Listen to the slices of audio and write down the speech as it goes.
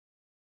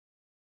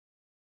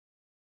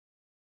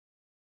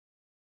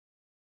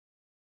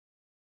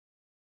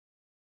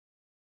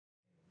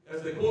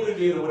as they quoted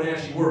me in the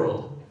Wenatchee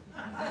World.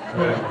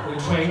 Right.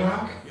 The Twang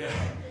Rock? Yeah.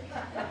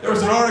 There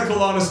was an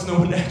article on us in the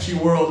Wenatchee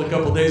World a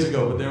couple days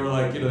ago, but they were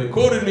like, they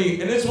quoted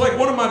me, and it's like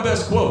one of my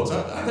best quotes.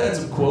 I've had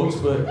some quotes,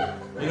 but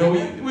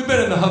we've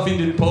been in the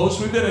Huffington Post,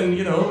 we've been in,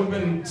 we've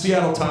been in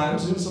Seattle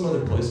Times, and some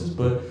other places,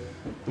 but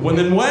when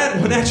the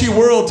Wenatchee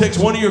World takes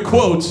one of your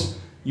quotes,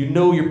 you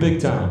know you're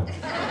big time.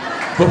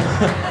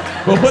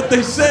 But what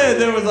they said,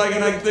 they was like,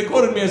 and they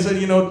quoted me, I said,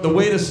 the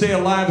way to stay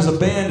alive as a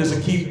band is to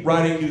keep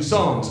writing new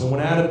songs. And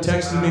when Adam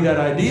texted me that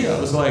idea, I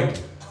was like,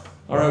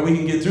 all right, we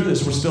can get through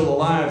this. We're still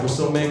alive. We're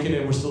still making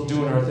it. We're still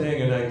doing our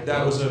thing. And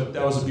that was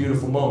a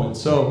beautiful moment.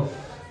 So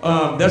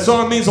that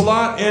song means a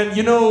lot, and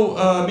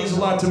means a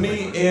lot to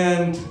me,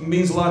 and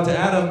means a lot to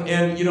Adam.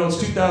 And it's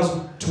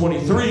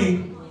 2023,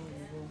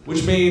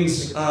 which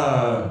means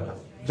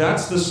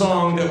that's the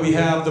song that we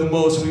have the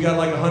most. We got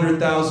like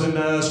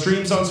 100,000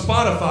 streams on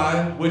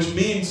Spotify, which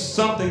means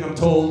something, I'm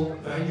told.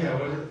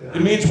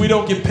 It means we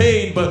don't get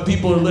paid, but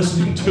people are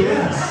listening to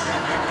it.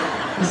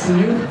 It's the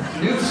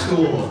new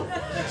school.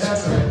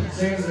 That's right.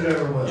 Same as it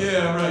ever was.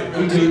 Yeah, right.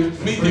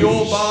 Meet the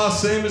old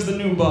boss, same as the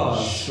new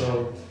boss.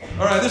 So,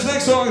 all right, this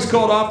next song is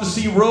called Off the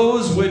Sea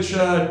Rose, which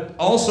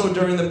also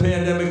during the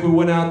pandemic we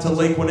went out to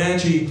Lake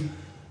Wenatchee,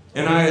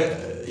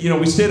 and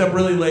we stayed up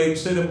really late,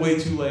 stayed up way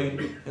too late,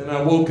 and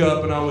I woke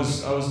up and I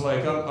was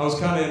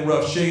kind of in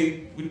rough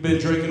shape. We'd been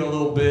drinking a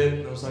little bit,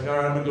 and I was like, all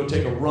right, I'm gonna go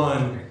take a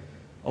run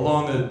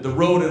along the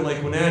road in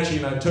Lake Wenatchee,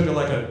 and I took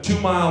like a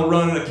 2-mile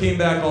run, and I came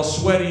back all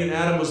sweaty, and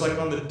Adam was like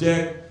on the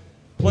deck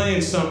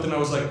playing something. I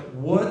was like,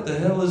 what the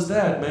hell is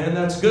that, man?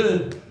 That's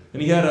good.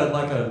 And he had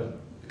a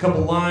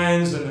couple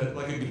lines and a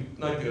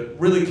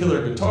really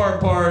killer guitar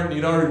part, and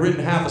he'd already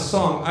written half a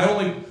song.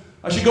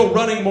 I should go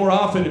running more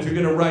often if you're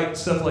gonna write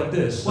stuff like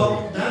this.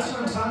 Well, that's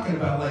what I'm talking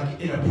about, like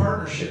in a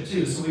partnership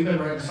too. So we've been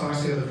writing songs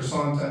together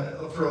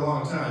for a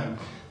long time,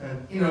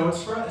 and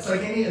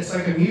it's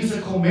like a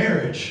musical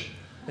marriage,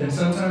 and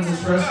sometimes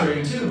it's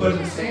frustrating too. But at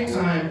the same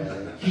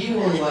time, he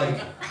will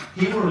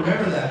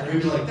remember that, or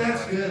he'll be like,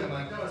 "That's good." I'm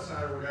like, "No, it's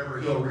not," or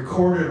whatever. He'll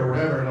record it or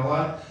whatever, and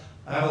I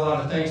have a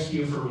lot of thanks to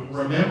you for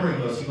remembering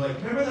those. He'd be like,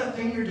 "Remember that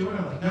thing you're doing?"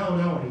 I'm like, "No,"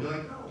 and he'd be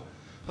like, "No.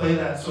 Play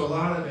that." So a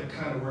lot of it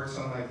kind of works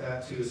on like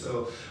that too.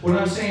 So what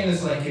I'm saying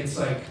is it's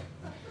like,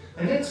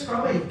 and it's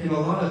probably in a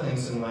lot of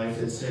things in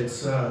life, it's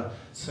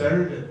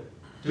better to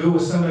do it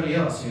with somebody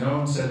else,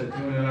 instead of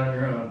doing it on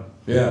your own.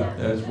 Yeah,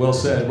 that's well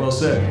said, well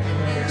said.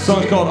 The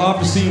song's called Off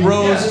the Sea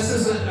Rose. Yeah, this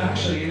is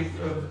actually,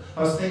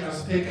 I was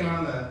picking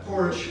on the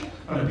porch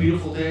on a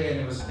beautiful day, and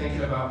it was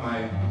thinking about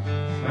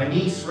my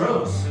niece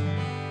Rose,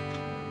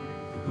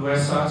 who I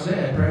saw today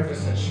at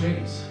breakfast at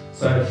Schmitty's.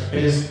 So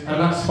I'm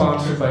not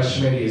sponsored by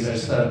Schmitty's. I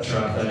just thought I'd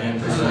drop that in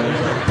for some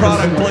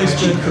product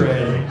placement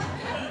credit.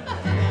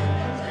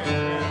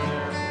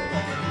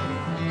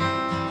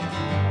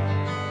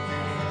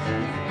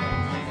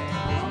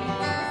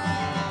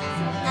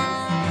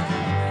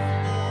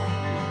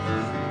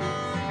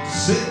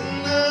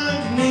 Sitting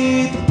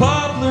underneath the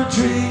poplar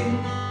tree,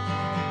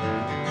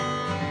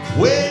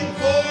 waiting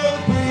for the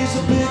breeze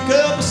to pick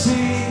up a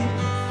sea,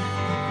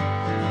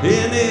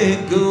 and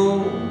it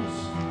goes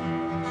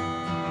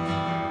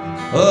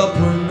up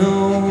where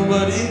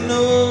nobody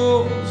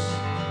knows.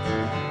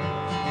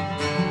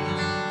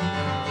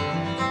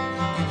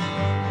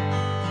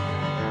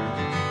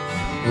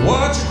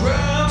 Watching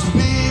crowds of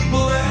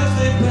people as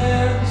they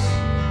pass,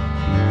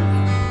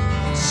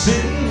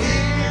 sitting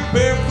here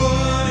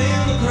barefoot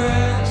in the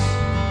grass.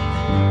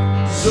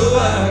 So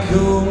I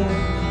go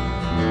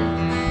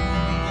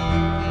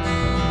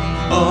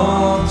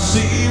on the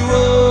sea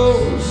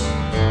rose.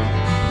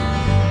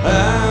 I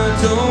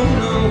don't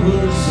know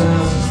what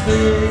sounds is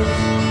this,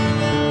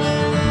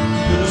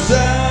 'cause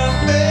I've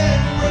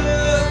been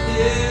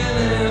running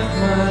half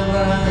my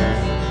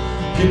life.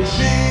 Can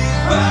she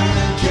find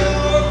a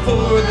cure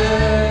for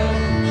that?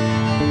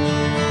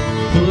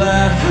 Will I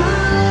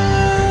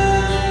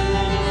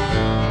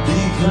be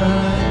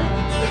kind?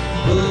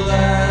 Will I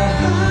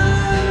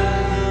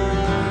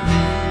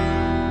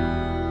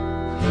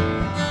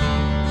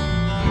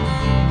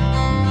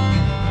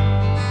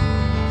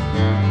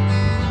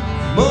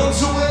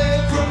months away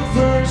from the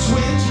first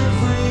winter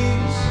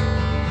freeze,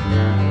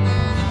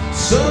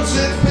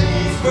 sunset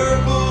paints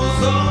purples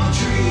on the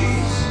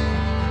trees.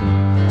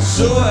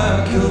 So I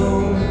go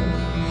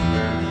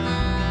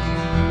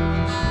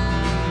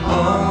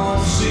on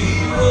the sea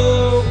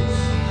rose.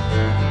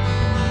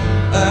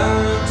 I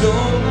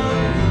don't know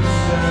the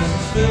size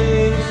of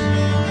space,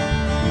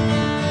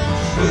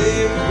 just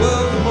wait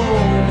what the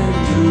morning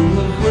dew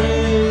will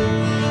bring,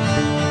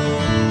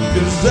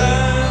 'cause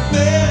I've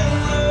been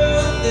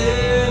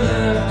running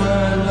half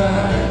my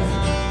life.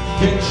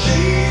 Can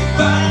she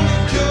find a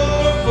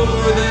cure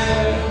for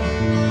that?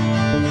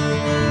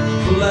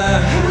 Will I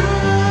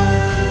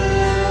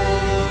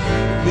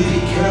be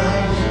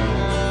kind?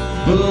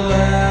 Will I?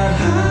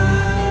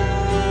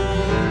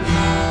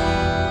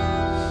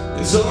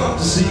 It's off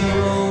the sea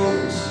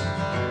rose.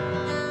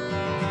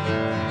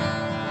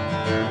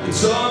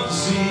 It's off the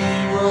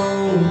sea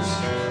rose.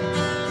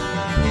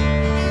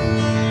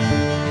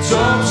 It's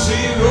off the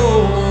Topsy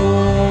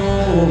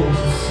rolls,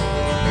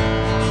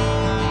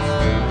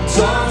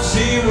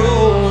 Topsy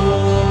rolls.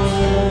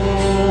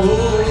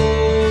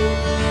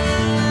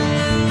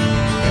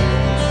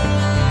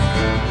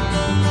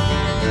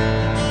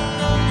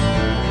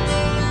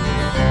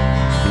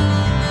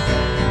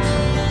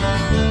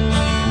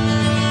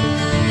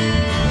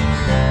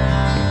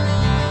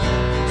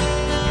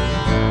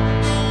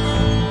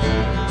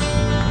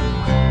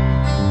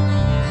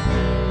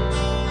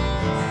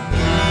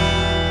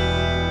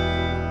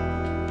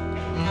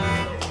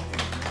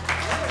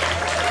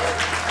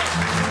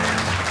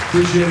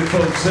 Appreciate it,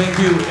 folks. Thank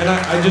you. And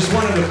I just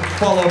wanted to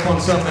follow up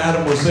on something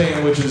Adam was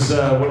saying, which is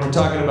when we're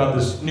talking about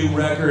this new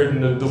record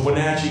and the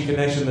Wenatchee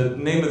connection, the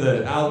name of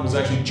the album is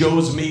actually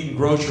Joe's Meat and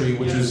Grocery,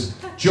 which is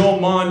Joe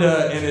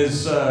Monda and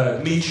his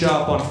meat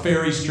shop on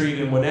Ferry Street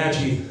in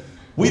Wenatchee.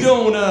 We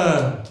don't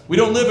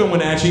live in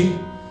Wenatchee.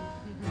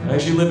 I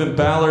actually live in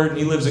Ballard, and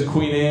he lives in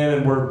Queen Anne,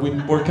 and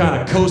we're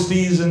kind of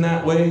coasties in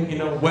that way, you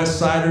know, West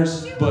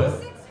Siders,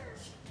 but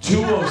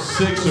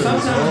 206ers.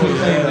 Sometimes we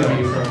claim to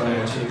be from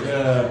Wenatchee.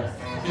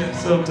 Yeah,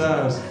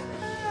 sometimes.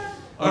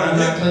 When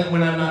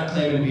I'm not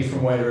claiming to be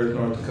from White Earth,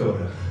 North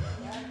Dakota,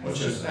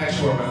 which is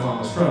actually where my mom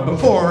was from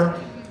before.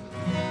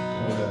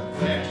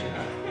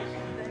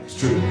 It's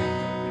true.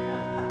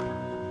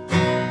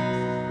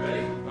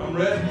 Ready? I'm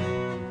ready.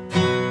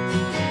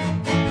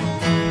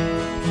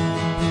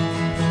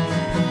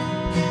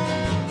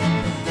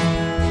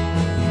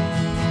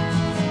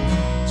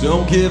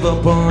 Don't give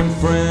up on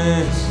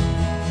friends.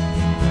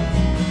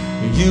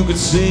 You could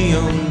see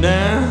them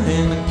now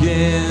and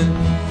again.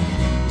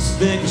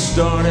 Think you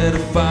started a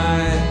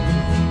fight,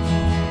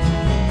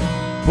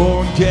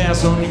 pouring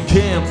gas on your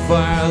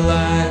campfire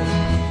light.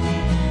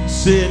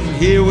 Sitting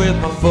here with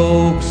my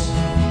folks,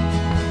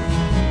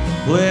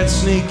 let's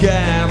sneak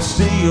out,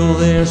 steal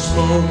their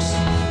smokes.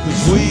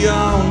 Cause we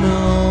all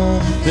know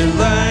they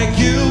like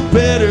you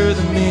better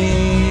than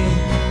me.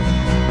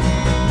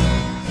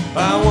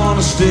 I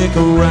wanna stick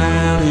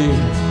around here,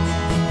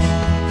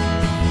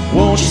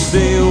 won't you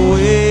stay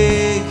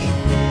awake?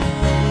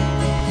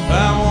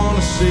 I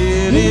wanna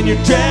sit in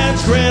your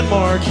dad's Grand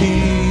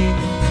Marquis,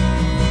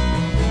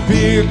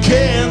 beer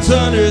cans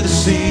under the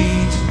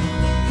seat,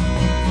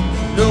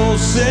 no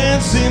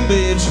sense in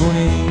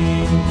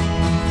between.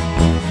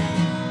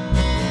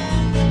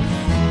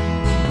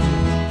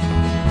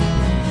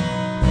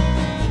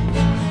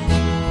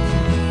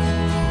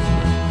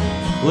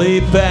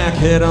 Lay back,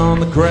 head on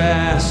the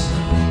grass,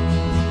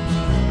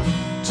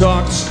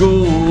 talk to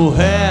school,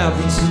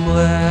 having some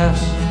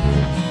laughs,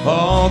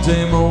 all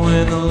day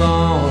mowing the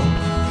lawn.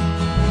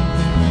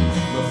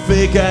 My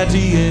fake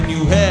ID and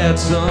you had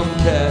some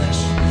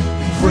cash.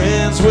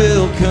 Friends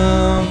will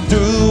come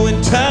through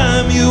in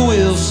time, you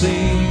will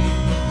see.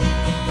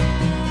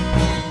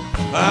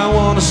 I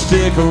wanna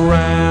stick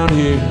around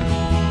here,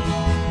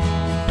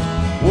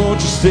 won't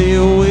you stay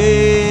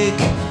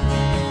awake?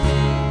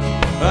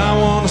 I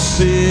wanna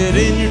sit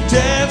in your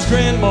dad's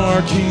Grand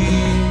Marquis,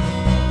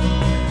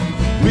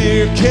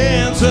 beer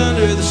cans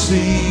under the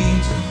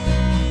seat,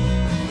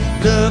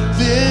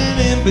 nothing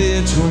in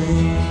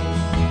between.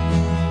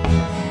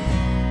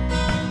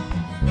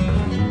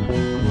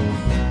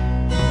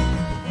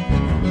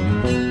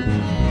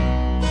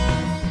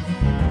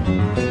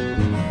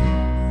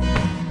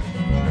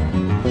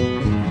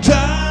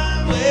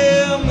 Time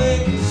will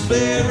make us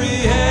very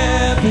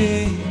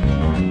happy.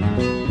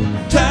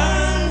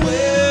 Time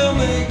will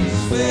make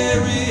us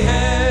very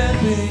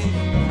happy.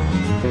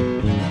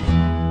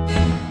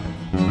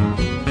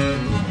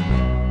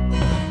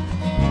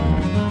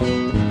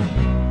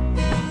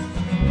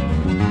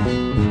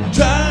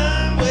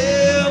 Time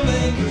will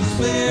make us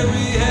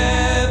very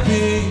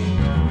happy.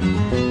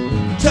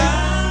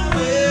 Time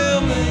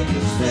will make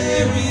us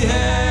very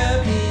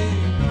happy.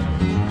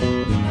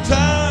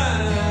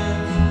 Time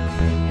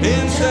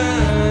and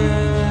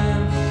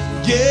time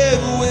get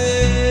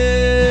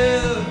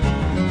well.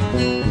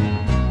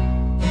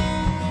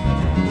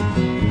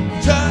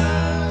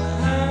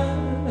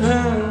 Time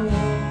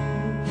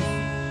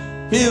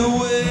it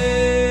will.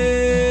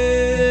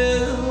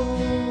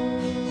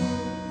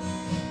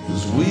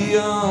 'Cause we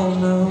all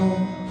know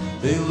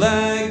they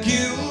like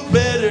you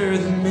better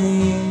than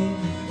me.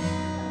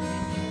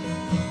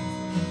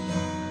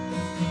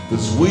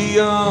 'Cause we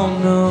all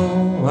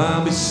know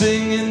I'll be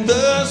singing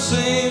the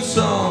same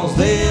songs.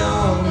 They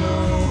all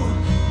know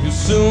you'll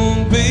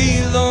soon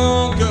be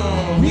long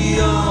gone. We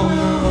all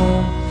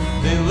know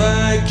they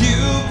like you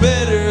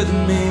better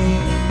than me.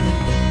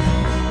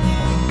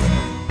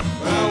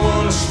 I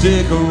wanna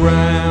stick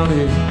around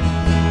here,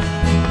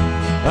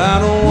 I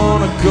don't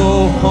wanna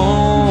go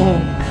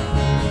home.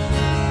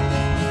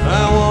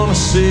 I wanna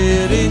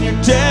sit in your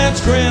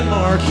dad's Grand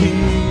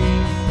Marquis,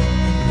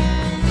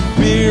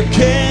 beer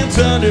cans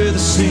under the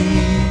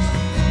seat,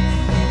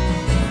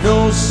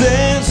 no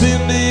sense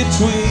in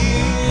between.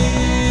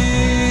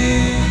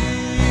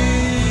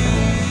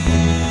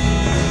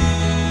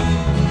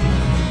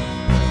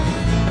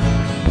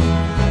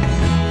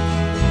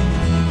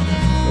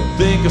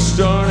 I think I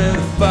started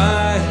a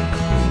fight,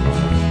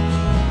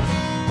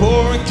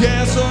 pouring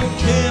gas on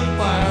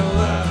campfire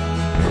light.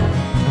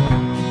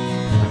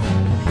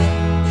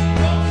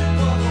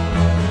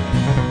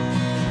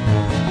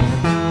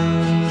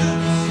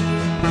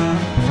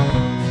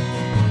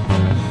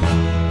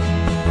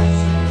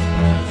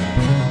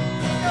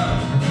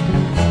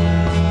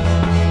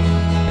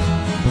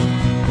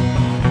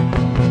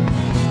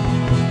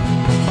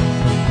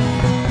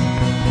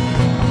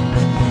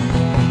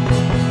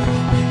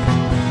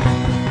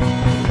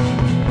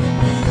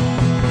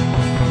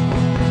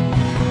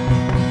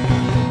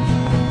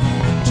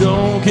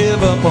 Don't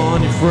give up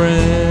on your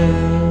friends.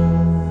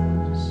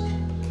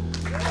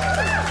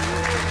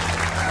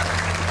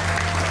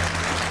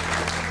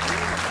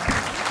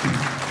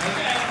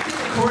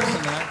 The chorus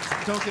in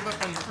that. Don't give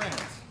up on your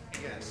friends.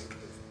 Yes.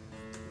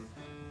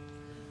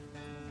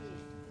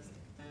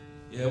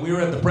 Yeah, we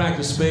were at the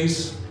practice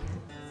space,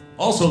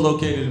 also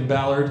located in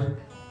Ballard.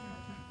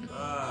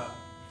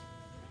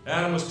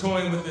 Adam was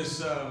toying with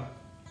this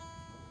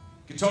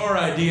guitar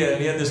idea,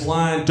 and he had this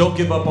line, "Don't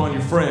give up on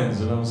your friends,"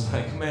 and I was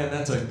like, man,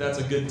 that's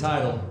a good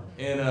title.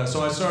 And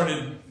so I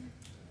started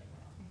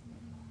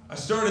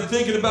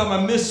thinking about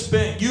my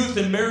misspent youth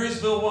in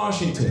Marysville,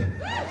 Washington.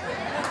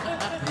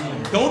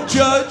 Don't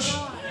judge.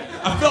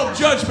 I felt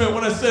judgment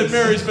when I said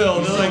Marysville.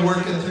 You still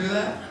working through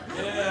that?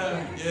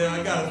 Yeah,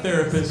 I got a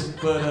therapist,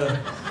 but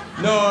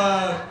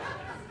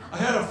I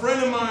had a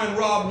friend of mine,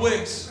 Rob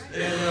Wicks,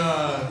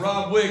 and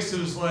Rob Wicks, it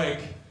was like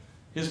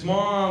his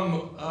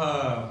mom.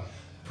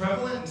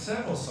 Prevalent in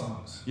several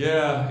songs.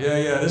 Yeah.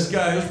 This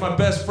guy, was my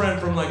best friend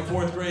from like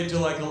 4th grade to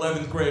like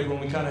 11th grade when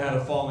we kind of had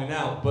a falling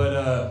out.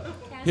 But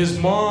his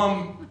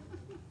mom,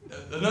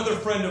 another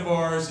friend of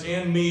ours,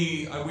 and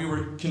me, we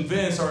were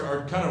convinced,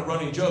 our kind of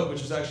running joke,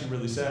 which was actually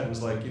really sad,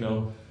 was like,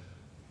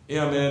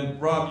 yeah, man,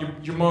 Rob,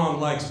 your mom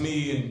likes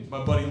me and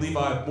my buddy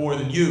Levi more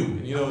than you.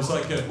 And, it's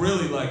like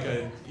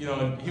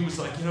and he was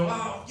like,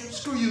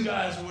 screw you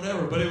guys or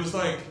whatever. But it was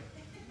like,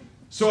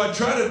 so I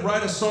try to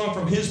write a song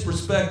from his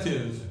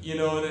perspective,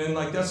 and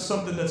like that's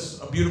something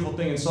that's a beautiful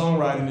thing in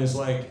songwriting is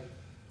like,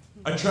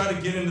 I try to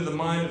get into the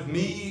mind of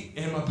me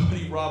and my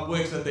buddy Rob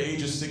Wicks at the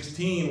age of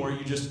 16, where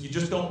you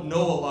just don't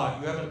know a lot,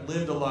 you haven't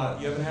lived a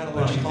lot, you haven't had a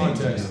lot of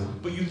context,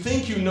 but you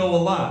think you know a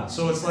lot.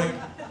 So it's like,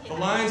 the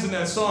lines in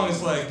that song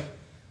is like,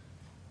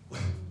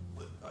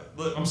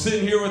 I'm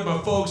sitting here with my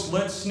folks,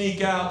 let's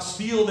sneak out,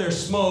 steal their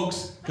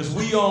smokes, because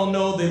we all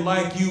know they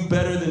like you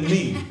better than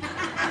me.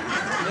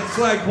 It's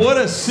like, what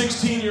a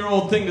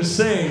 16-year-old thing to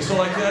say. So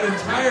like that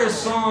entire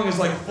song is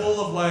like full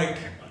of like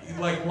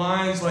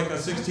lines like a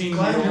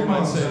 16-year-old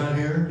might say. Not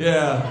here.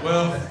 Yeah,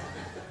 well,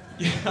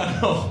 yeah, I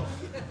know.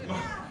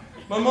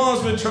 My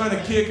mom's been trying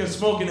to kick a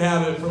smoking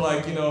habit for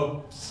like,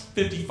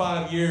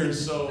 55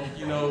 years. So,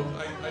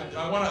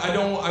 I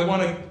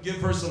want to give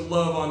her some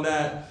love on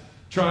that.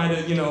 She's trying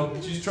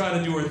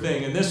to do her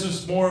thing. And this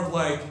is more of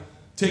like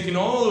taking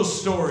all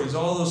those stories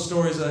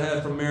I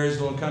had from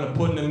Marysville and kind of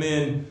putting them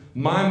in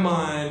my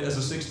mind as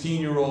a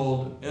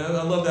 16-year-old. And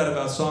I love that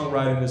about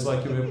songwriting, is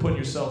like you're putting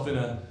yourself in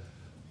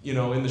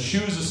in the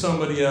shoes of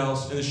somebody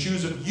else, in the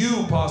shoes of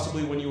you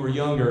possibly when you were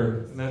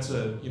younger. And it's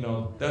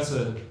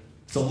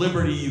a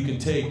liberty you can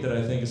take that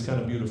I think is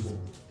kind of beautiful.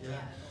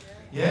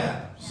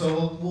 Yeah.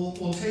 So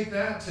we'll take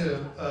that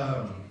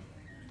to,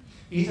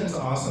 Ethan's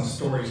an awesome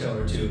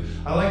storyteller too.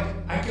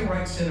 I can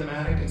write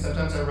cinematic, and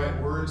sometimes I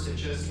write words that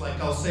just like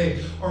I'll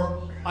say,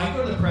 or I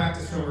go to the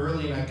practice room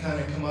early and I kind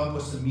of come up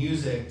with some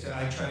music.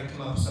 I try to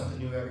come up with something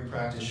new every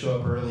practice, show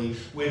up early,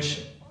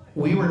 which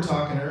we were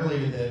talking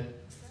earlier that,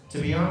 to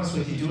be honest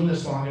with you, doing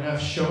this long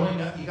enough, showing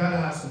up, you gotta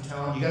have some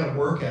talent, you gotta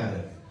work at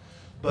it,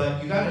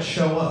 but you gotta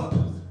show up.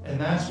 And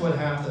that's what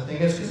half the thing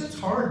is, because it's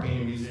hard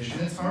being a musician.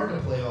 It's hard to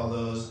play all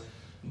those,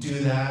 do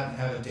that, and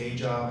have a day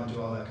job and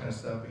do all that kind of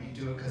stuff, but you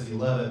do it because you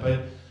love it.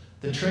 But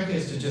the trick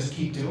is to just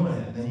keep doing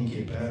it, and then you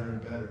get better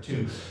and better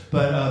too.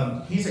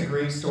 But he's a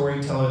great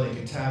storyteller that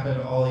can tap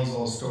into all these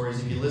old stories.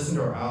 If you listen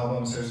to our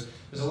albums, there's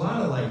a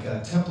lot of like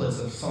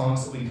templates of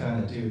songs that we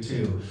kind of do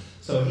too.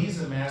 So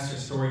he's a master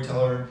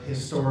storyteller,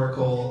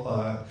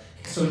 historical,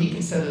 so he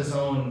can set his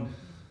own,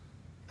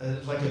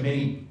 like a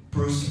mini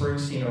Bruce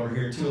Springsteen over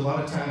here too. A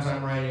lot of times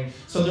I'm writing,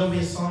 so there'll be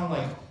a song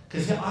like,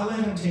 because I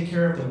let him take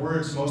care of the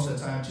words most of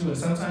the time too, and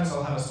sometimes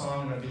I'll have a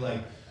song and I'll be like,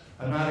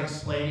 I'm not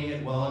explaining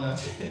it well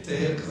enough to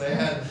him, because I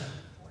had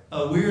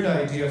a weird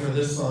idea for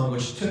this song,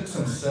 which took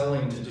some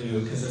selling to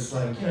do, because it's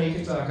like, you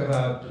can talk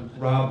about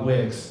Rob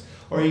Wicks,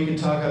 or you can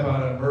talk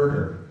about a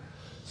murder.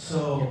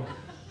 So,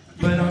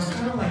 but I was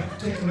kind of like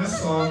taking this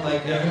song,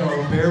 like,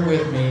 bear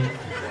with me,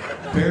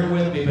 but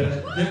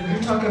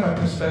we're talking about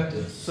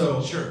perspectives.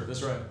 So sure,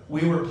 that's right.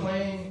 We were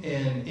playing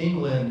in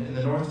England, in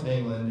the north of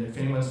England. If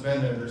anyone's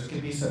been there, there's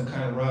could be some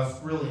kind of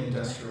rough, really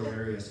industrial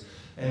areas.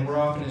 And we're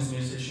often as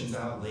musicians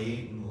out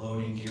late and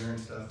loading gear and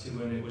stuff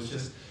too. And it was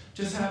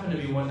just happened to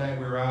be one night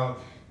we were out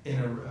in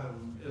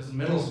it was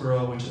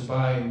Middlesbrough, which is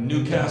by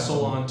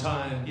Newcastle on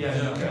Tyne. Yeah,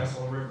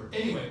 Newcastle River.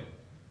 Anyway,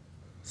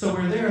 So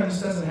we're there, and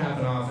this doesn't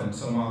happen often,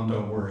 so Mom,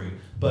 don't worry.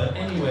 But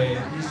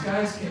anyway, these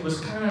guys, it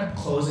was kind of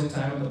closing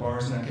time at the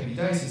bars, and that can be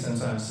dicey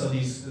sometimes. So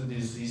these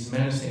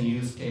menacing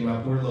youths came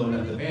up, we're loading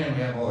up the van,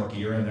 we have all our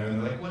gear in there,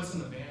 and they're like, what's in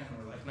the van? And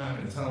we're like, not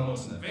going to tell them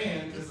what's in the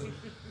van, because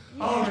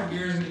all of our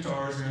gears and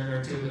guitars are in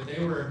there too, but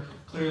they were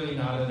clearly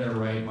not in their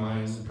right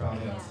minds and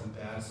probably on some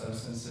bad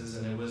substances,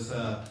 and it was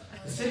a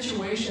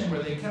situation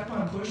where they kept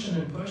on pushing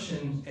and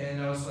pushing,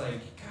 and I was like,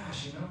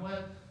 gosh, you know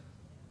what?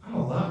 I'm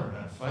a lover,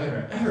 not a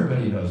fighter.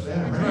 Everybody knows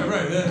that, right?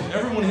 Right.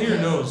 Everyone here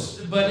knows.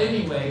 But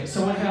anyway,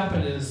 so what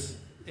happened is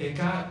it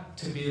got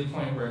to be the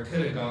point where it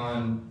could have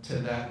gone to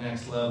that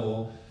next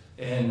level,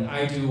 and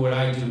I do what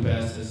I do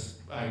best is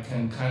I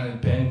can kind of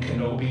bend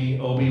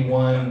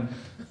Obi-Wan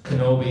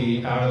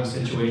Kenobi out of the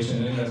situation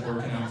and end up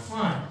working out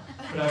fine.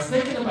 But I was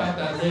thinking about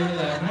that later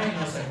that night, and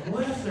I was like,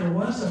 what if there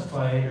was a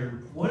fight,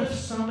 or what if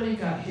somebody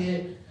got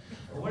hit,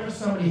 or what if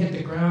somebody hit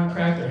the ground,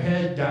 cracked their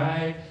head,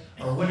 died,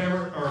 or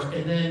whatever,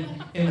 and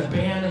then in the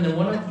band, and then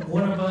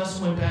one of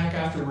us went back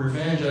after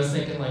revenge. I was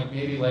thinking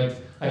maybe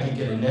I could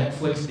get a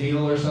Netflix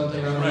deal or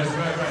something. Right.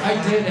 I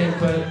didn't,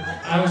 but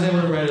I was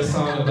able to write a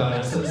song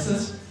about it. So this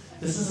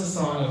is a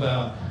song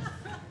about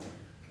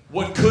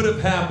what could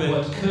have happened.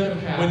 What could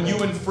have happened when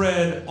you and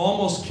Fred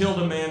almost killed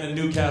a man in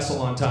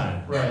Newcastle on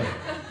time. Right.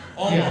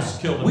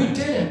 Almost killed a man. man. We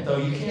didn't, though.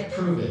 You can't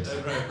prove it.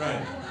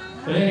 Right.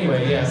 But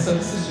anyway, yeah, so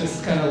this is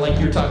just kind of like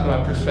you're talking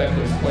about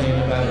perspectives playing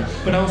about it.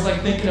 But I was like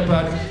thinking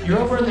about, you're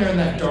over there in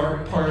that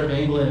dark part of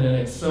England, and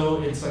it's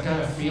like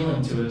kind of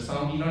feeling to it.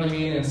 So, you know what I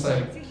mean? It's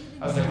like,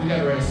 I was like, we got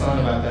to write a song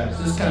about that.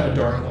 So this is kind of a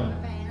dark one.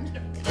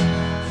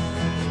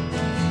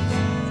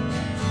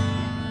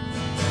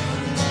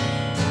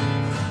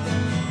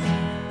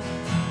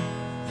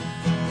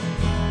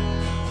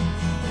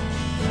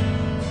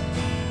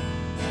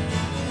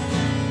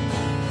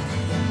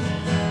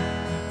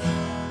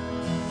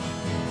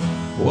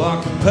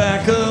 Walk a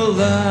pack of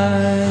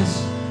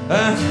lies,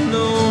 I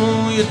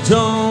know you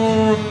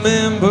don't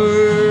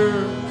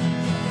remember.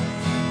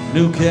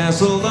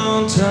 Newcastle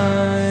on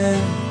time,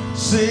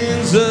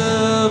 sins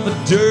of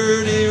a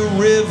dirty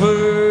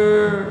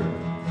river.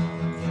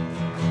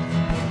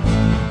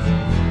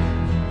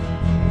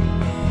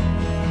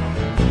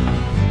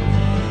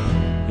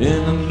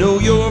 And I know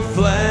you're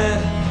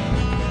flat,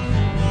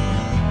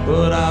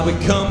 but I'll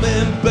be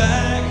coming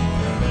back.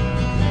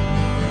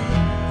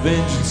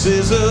 Vengeance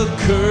is a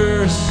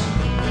curse,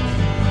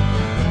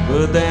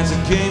 but that's a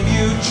game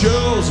you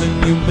chose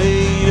and you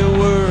made it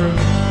work.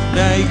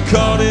 Now you're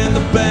caught in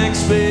the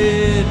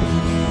backspin,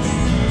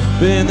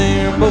 been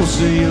there most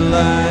of your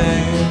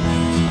life.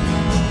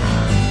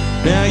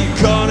 Now you're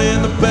caught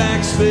in the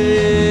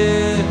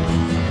backspin,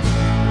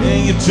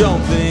 and you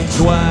don't think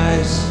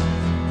twice.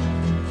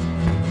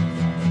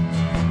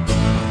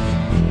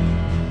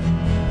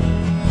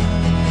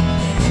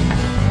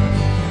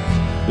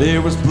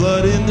 There was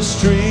blood in the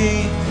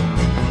street,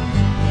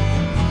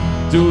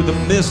 through the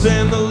mist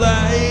and the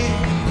light.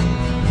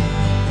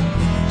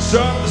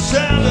 Sharp the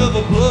sound of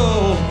a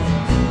blow,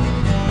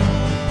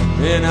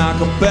 and I'll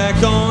come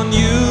back on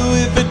you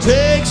if it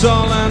takes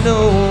all I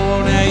know.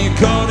 Now you're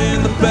caught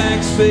in the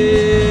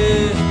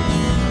backspin,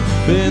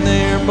 been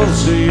there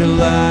most of your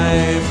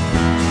life.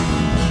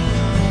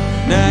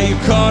 Now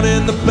you're caught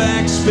in the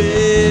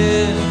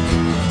backspin,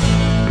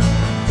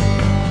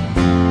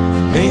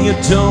 and you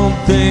don't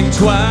think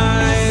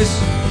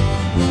twice,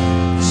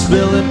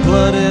 spilling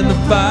blood in the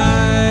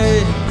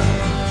fight,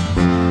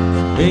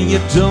 and you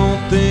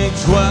don't think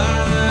twice.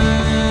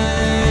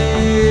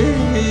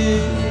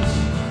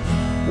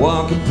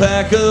 Walk a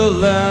pack of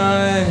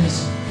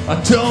lies, I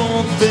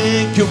don't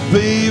think you'll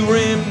be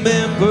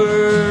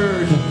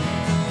remembered.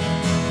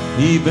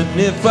 Even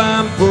if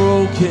I'm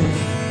broken,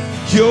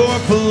 you're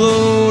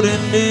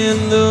floating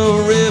in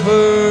the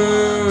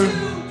river.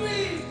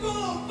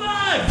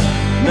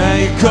 Now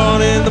you're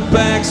caught in the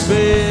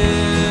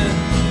backspin,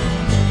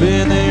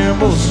 been there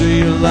most of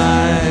your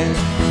life.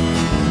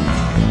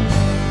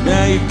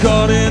 Now you're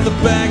caught in the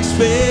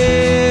backspin,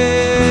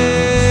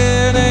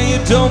 and you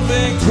don't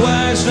think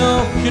twice,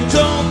 no, you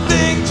don't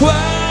think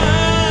twice.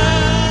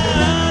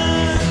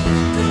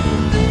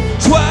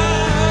 Twice,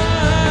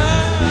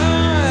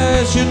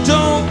 you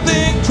don't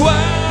think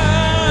twice.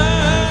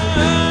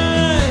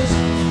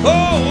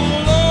 Oh,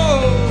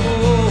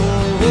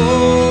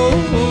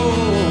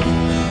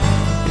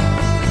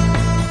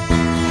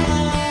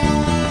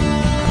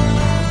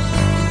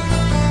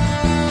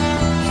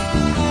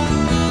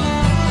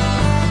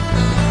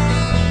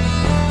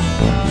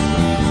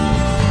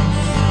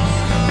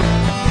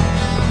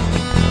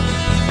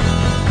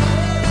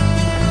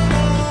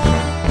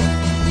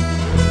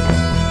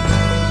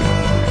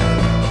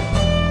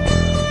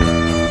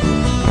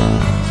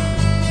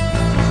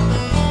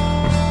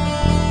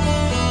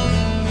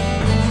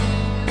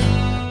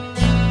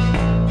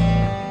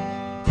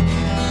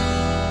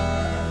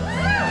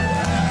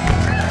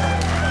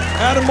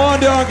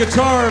 Monda on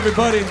guitar,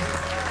 everybody.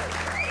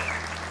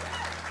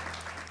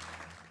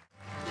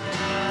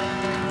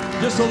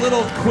 Just a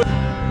little quick.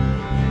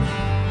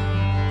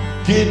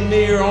 Getting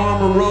near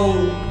Armor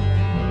Road.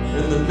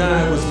 and the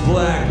night was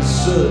black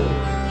as soot.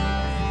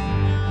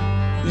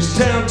 These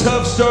town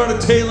toughs started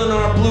tailing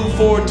our blue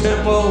Ford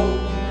Tempo,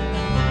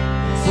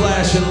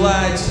 flashing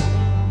lights.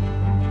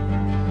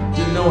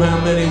 Didn't know how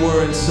many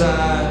were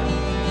inside.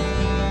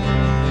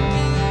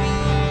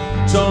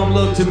 Tom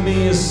looked at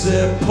me and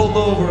said, "Pull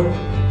over,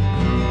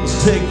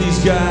 let's take these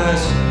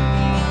guys."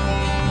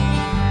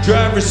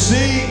 Driver's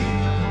seat,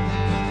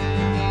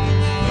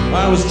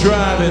 I was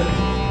driving.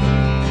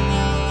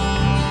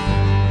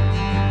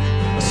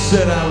 I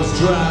said I was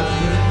driving.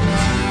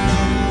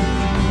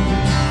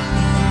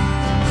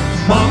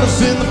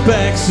 Mama's in the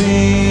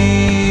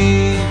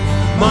backseat.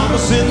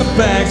 Mama's in the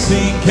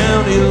backseat,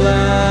 county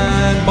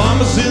line.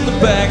 Mama's in the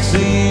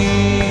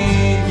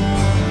backseat.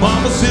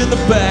 Mama's in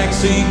the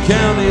backseat,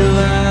 county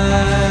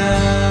line.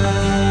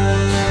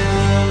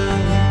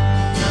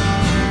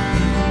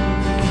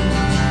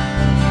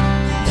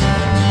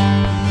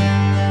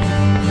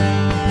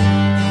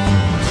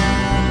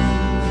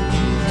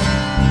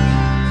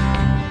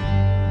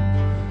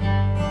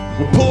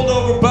 We pulled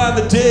over by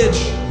the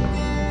ditch.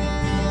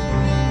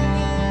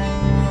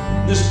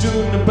 This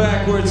dude in the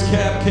backwards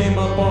cap came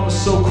up on us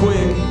so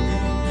quick.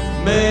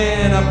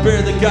 Man, I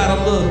barely got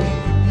a look.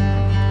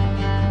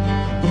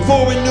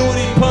 Before we knew it,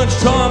 he punched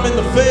Tom in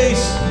the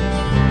face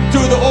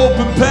through the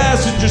open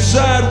passenger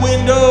side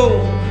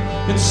window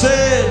and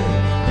said,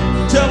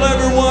 "Tell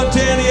everyone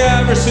Danny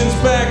Iverson's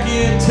back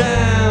in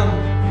town.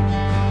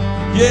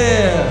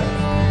 Yeah,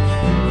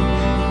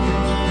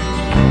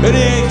 and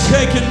he ain't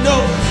taking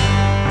no."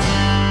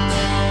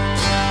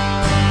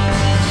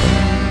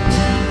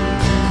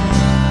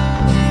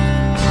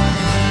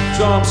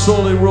 Tom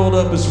slowly rolled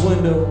up his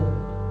window.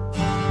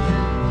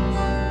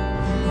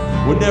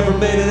 We never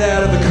made it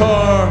out of the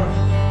car.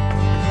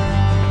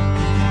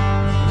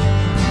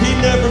 He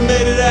never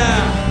made it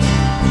out.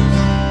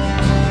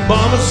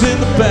 Mama's in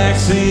the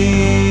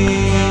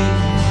backseat.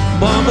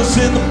 Mama's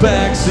in the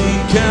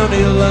backseat,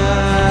 county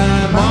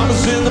line.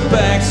 Mama's in the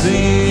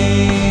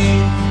backseat.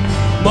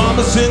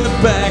 Mama's in the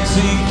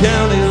backseat,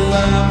 county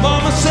line.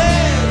 Mama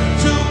said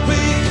to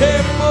be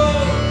careful.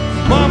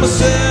 Mama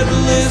said to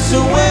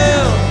listen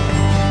well.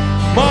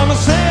 Mama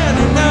said,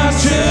 "I'm not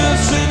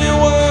just in your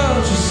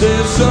world." She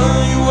said,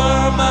 "Son, you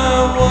are my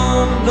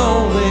one and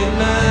only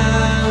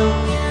now."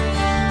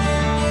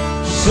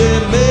 She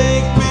said,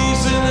 "Make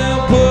peace and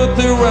I'll put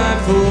the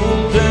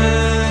rifle down."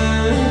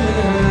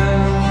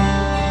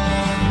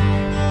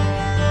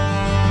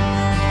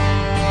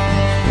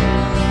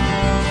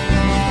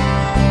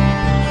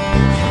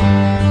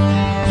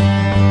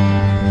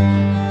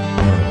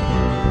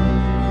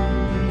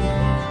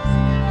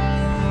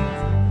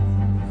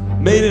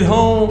 Made it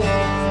home.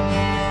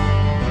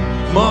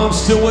 Mom's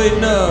still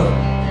waiting up,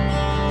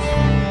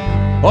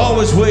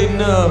 always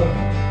waiting up.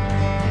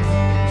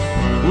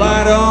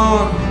 Light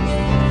on,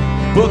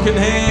 book in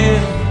hand,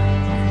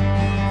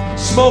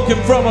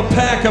 smoking from a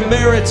pack of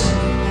Merritts.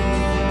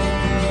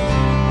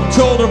 I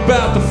told her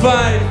about the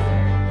fight,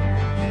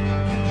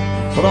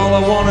 but all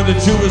I wanted to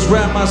do was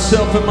wrap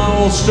myself in my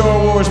old Star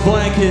Wars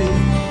blanket,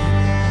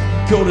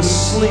 go to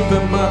sleep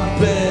in my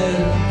bed.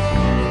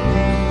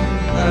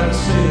 I didn't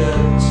say that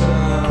at the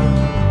time.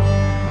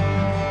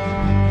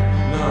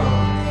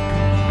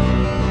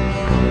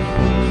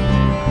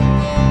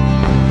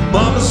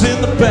 Mama's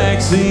in the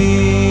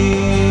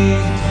backseat.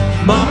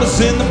 Mama's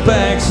in the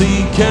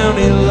backseat,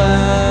 county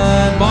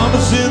line.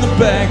 Mama's in the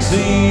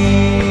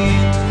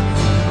backseat.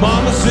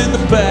 Mama's in the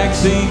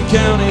backseat,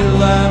 county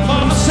line.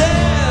 Mama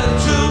said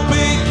to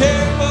be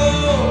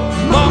careful.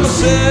 Mama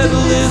said to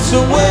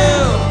listen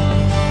well.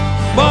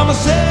 Mama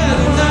said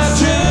I'm not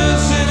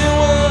just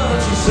anyone.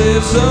 She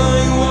said, "Son,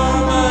 you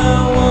are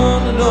my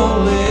one and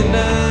only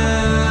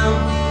now."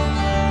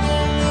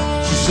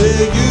 She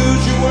said,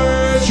 "Use your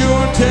words,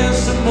 your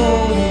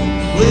testimony,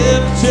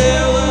 live to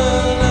tell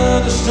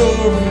another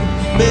story.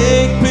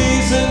 Make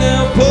peace and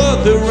now put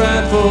the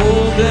rifle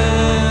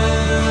down."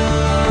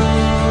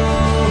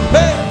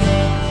 Hey!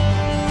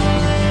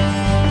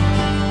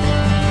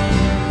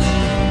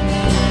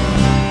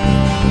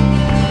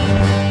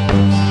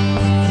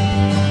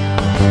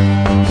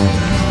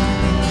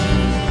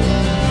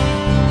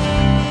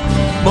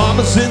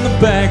 Mama's in the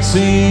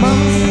backseat.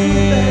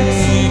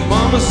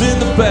 Mama's in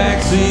the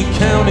backseat,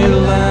 county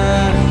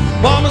line.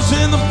 Mama's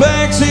in the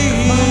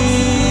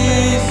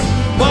backseat.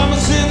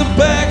 Mama's in the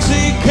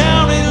backseat,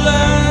 county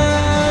line.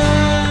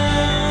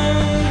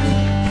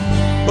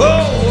 Oh,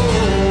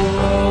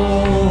 oh,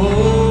 oh,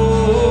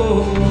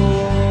 oh.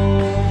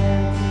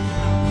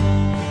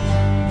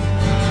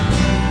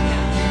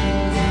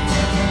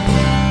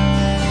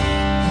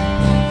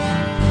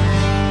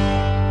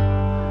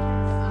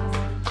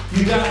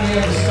 You got me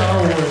up a Star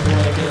Wars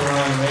blanket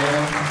around,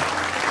 man.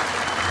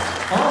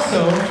 Also,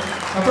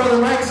 my brother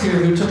Mike's here,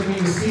 who took me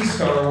to see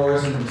Star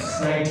Wars in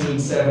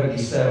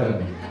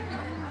 1977.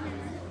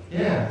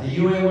 Yeah, the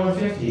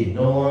UA-150,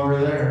 no longer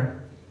there.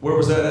 Where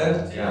was that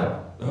at? Yeah.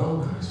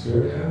 Oh, nice,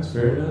 very nice,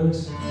 very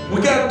nice.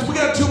 We got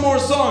 2 more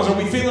songs. Are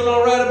we feeling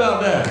all right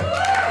about that?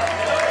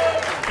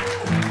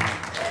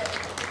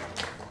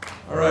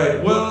 All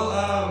right. Well,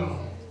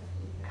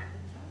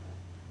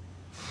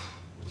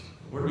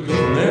 Where do we go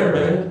from there,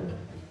 man?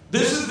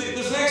 This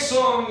next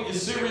song is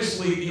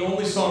seriously the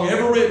only song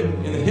ever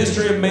written in the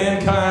history of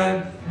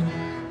mankind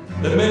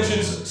that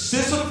mentions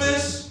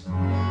Sisyphus,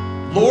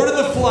 Lord of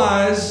the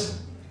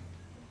Flies,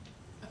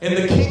 and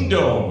the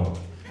Kingdom.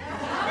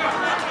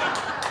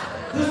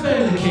 Who's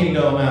been to the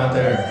Kingdom out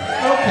there?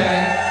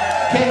 Okay.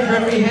 Ken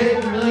Griffey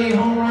hit a million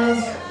home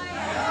runs.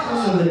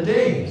 Those are the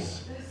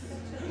days.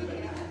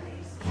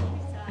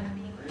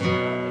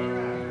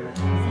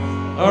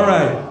 All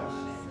right.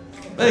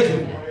 Thank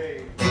you.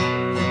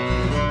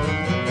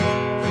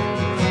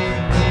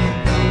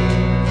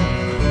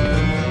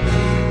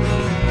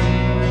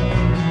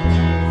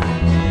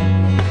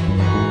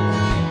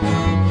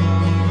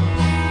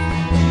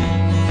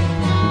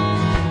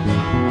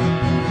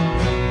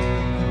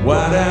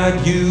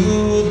 Wide-eyed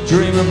youth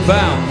dream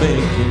about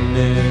making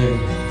it.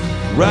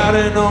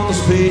 Writing on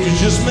those pages,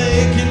 just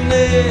making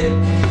it.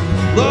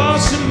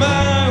 Lost in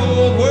my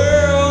old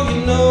world,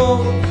 you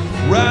know.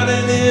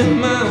 Riding in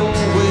my own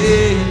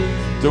way.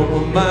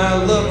 Throwing my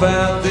love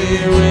out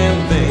there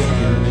and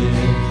making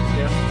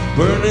it.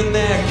 Burning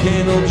that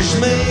candle, just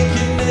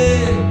making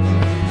it.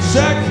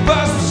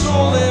 Sacrifice my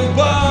soul and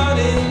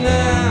body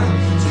now,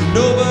 so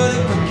nobody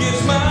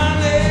forgets my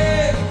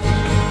name.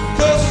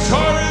 'Cause it's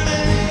harder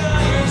than the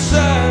iron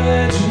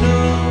side, you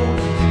know.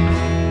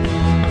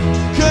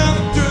 To come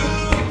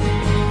through,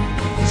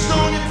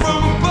 stone you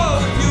from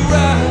above if you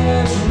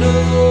rise, you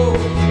know.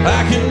 I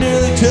can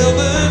nearly tell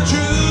the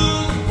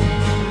truth,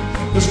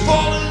 'cause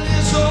falling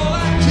is all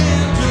I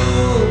can do.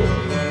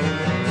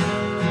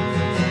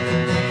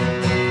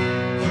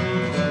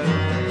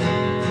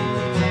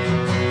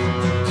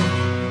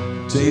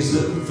 Taste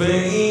of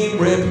fame,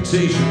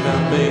 reputation,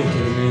 not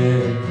making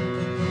it.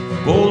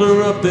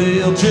 Boulder up the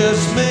hill,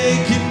 just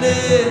making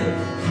it.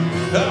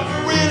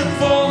 I've in a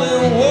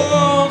falling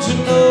walls, you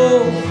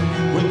know.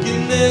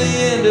 Waking at the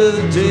end of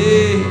the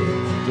day.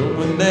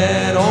 Throwing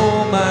that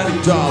almighty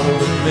dollar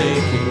and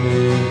making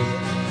it.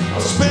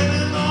 I'm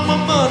spending all my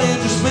money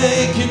just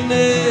making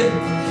it.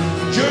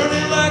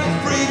 Journey like a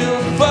freedom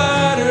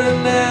fighter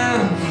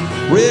now.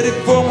 Ready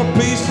for my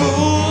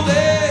peaceful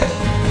day.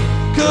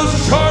 'Cause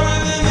it's harder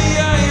than the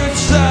iron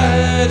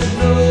side, you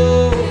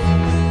know.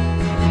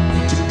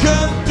 To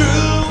come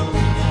through,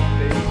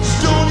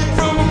 stone you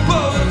from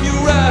above if you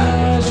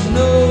rise, you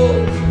know.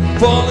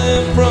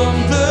 Falling from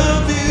the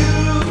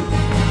view,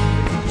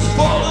 'cause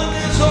falling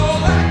is all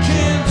I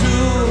can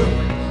do.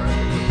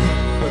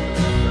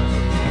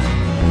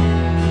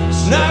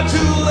 It's not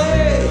too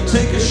late,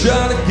 take a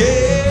shot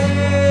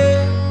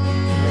again.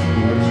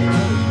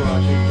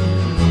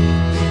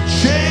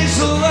 Chase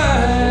the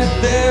light,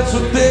 that's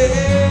what they.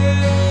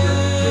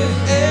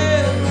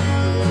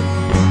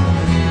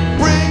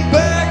 Bring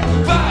back the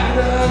fight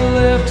I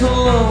left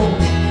alone.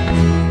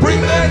 Bring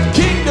back the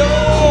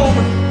kingdom.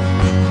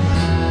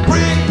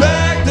 Bring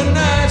back the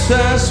nights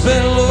I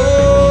spent alone.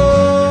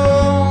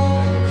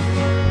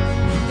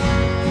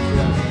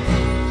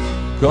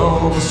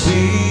 Gonna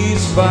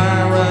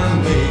ceasefire,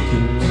 I'm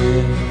making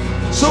it.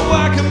 So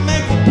I can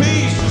make my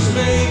peace, just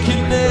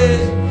making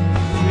it.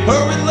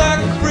 Hurry like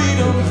a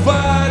freedom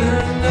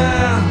fighter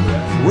now.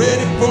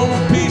 Ready for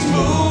my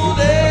peaceful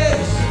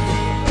days.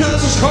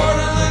 'Cause it's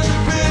harder than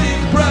your pity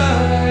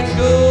pride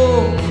go.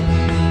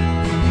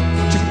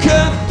 To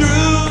cut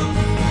through,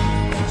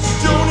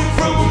 stony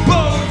from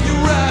above you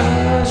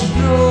rise, you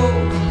know.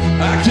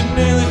 I can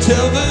nearly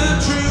tell the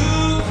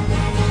truth.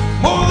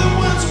 More than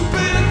once I've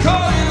been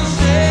caught in the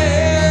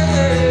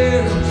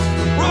stairs.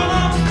 Run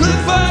off the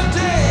cliff I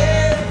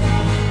dare.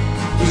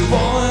 'Cause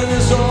falling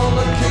is all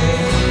I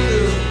can do.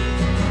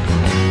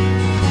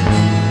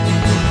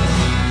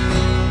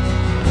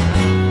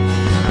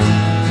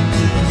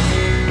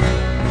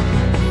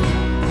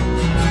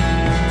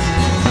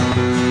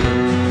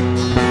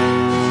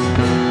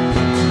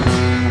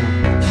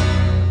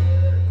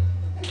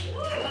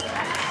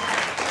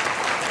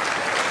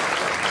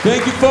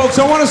 Thank you, folks.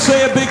 I want to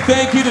say a big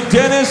thank you to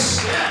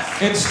Dennis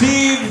and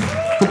Steve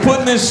for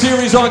putting this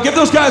series on. Give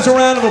those guys a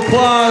round of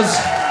applause.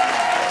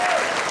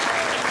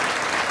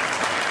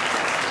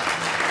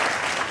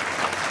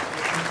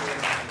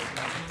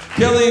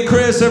 Kelly and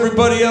Chris,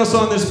 everybody else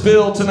on this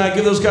bill tonight,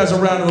 give those guys a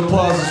round of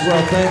applause as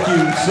well. Thank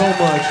you so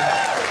much.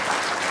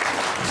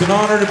 It's an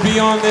honor to be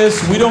on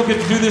this. We don't get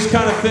to do this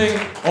kind of thing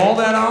all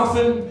that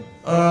often.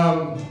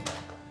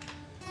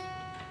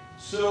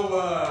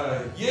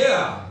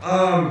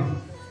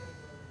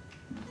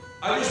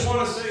 I just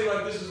want to say,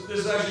 like, this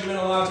has actually meant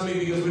a lot to me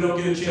because we don't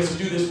get a chance to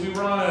do this. We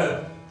were on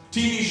a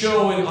TV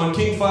show on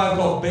King 5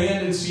 called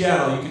Band in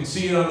Seattle. You can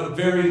see it on a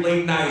very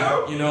late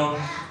night, you know.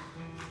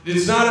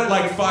 It's not at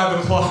like 5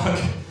 o'clock.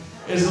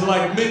 It's at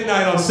like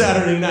midnight on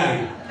Saturday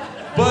night.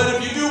 But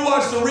if you do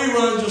watch the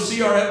reruns, you'll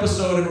see our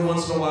episode every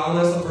once in a while, and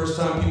that's the first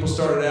time people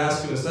started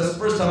asking us. That's the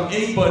first time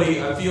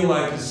anybody, I feel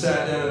like, has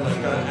sat down and like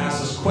kind of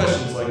asked us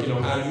questions, like, you know,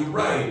 how do you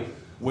write?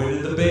 When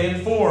did the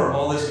band form?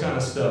 All this kind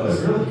of stuff.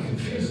 That's really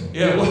confusing.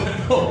 Yeah, well,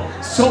 no,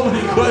 so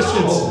many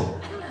questions.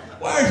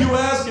 Why are you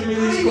asking me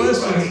these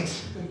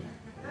questions?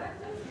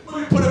 Let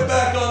me put it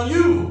back on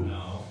you.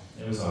 No,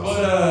 it was on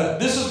awesome. But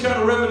this is kind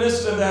of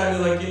reminiscent of that.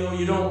 Like, you know,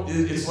 you don't.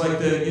 It's like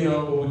the, you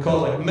know, what we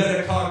call like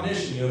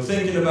metacognition. You know,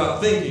 thinking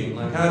about thinking.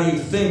 Like, how do you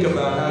think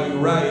about how you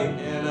write?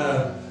 And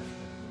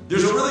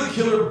there's a really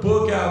killer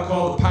book out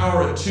called The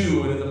Power of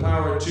Two. And in The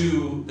Power of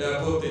Two,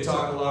 that book, they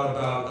talk a lot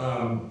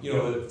about, you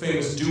know, the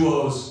famous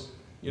duos.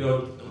 You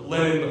know,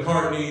 Lennon,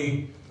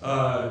 McCartney,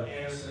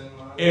 Andserson,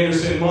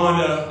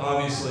 Monda,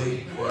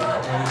 obviously.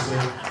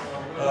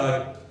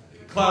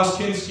 Klaus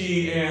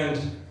Kinski and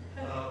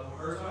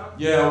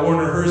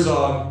Werner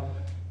Herzog,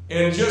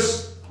 and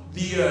just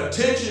the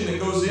tension that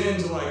goes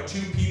into like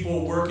two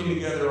people working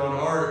together on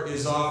art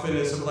is often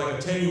it's like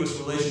a tenuous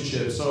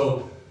relationship.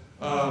 So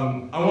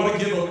I want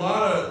to give a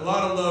lot of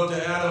love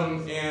to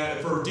Adam and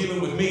for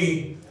dealing with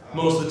me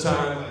most of the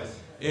time.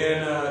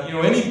 And you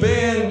know, any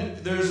band,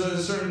 there's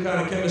a certain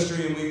kind of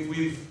chemistry, and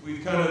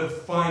we've kind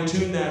of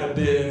fine-tuned that a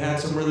bit and had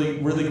some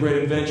really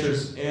great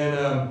adventures.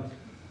 And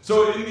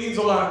so it means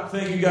a lot.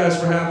 Thank you guys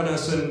for having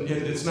us, and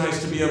it's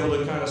nice to be able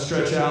to kind of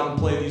stretch out and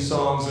play these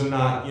songs and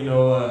not, you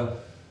know,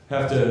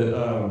 have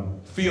to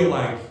feel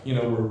like, you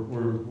know,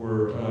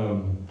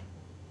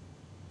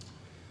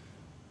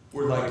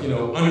 we're like, you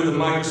know, under the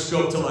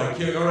microscope to like,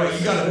 here, all right,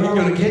 you gotta. We're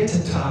gonna get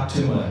to talk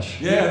too much.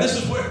 Yeah, this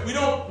is where we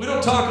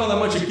don't talk all that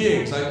much at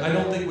gigs. I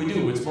don't think we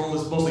do. It's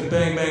mostly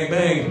bang, bang,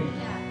 bang.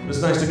 But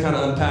it's nice to kind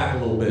of unpack a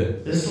little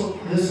bit. This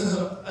is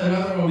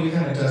another one we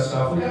kind of dust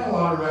off. We got a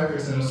lot of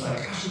records, and it's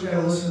like, gosh, we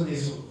gotta listen to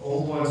these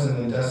old ones and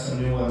then dust some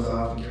new ones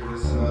off and get rid of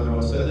some other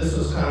ones. But this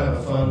was kind of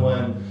a fun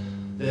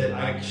one that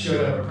I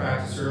showed up at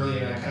practice early,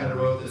 and I kind of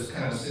wrote this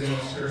kind of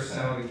sinister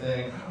sounding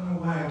thing. I don't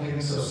know why I'm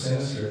getting so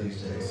sinister these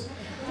days.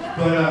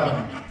 But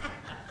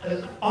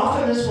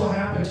often this will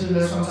happen too.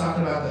 That's what I'm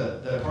talking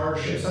about, the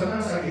partnership.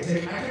 Sometimes I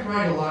could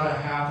write a lot of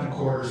half and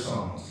quarter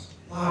songs,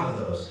 a lot of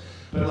those.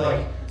 But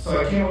like, so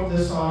I came up with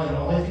this song, and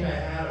the only thing I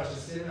had, I was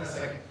just sitting. I was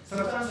like,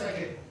 sometimes I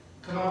could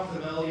come up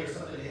with a melody or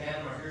something to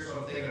hand, or here's what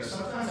I'm thinking. Or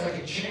sometimes I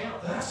could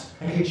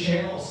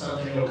channel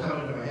something that'll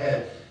come into my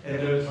head. And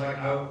it was like,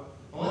 the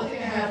only thing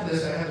I had for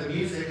this, I had the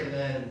music, and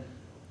then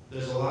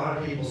there's a lot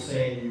of people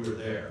saying you were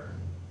there.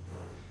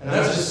 And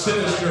that's a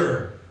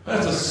sinister.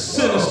 That's a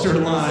sinister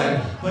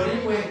line. But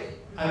anyway,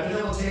 I've been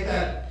able to take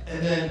that,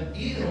 and then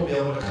Ethan will be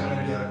able to come in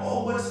and be like,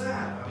 oh, what's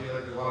that? I'll be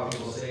like, there's a lot of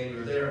people saying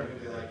you're there, and he'll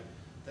be like,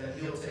 then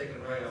he'll take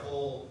and write a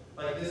whole,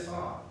 like this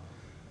song.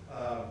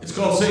 It's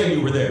called Saying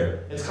You Were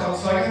There. It's called,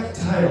 so I got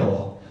the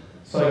title,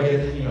 so I get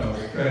the, you know,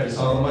 the credits,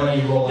 all the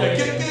money you roll in. Yeah,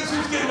 guess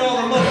who's getting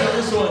all the money on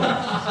this one?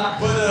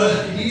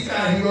 But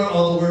he wrote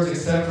all the words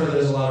except for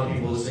there's a lot of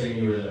people saying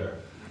you were there.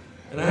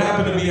 And I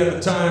happened to be at the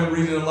time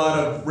reading a lot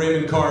of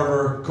Raymond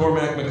Carver,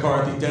 Cormac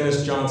McCarthy,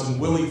 Dennis Johnson,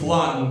 Willie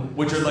Vlotten,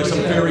 which are like some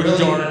very really,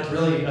 dark,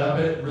 really up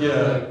it, really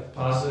like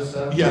positive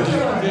stuff.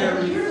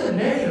 Yeah, you're the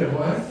negative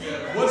one.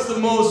 Yeah. What's the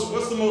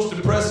most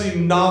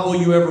depressing novel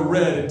you ever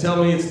read? And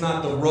tell me it's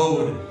not The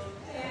Road.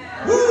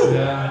 Woo!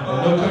 Yeah,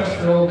 No Country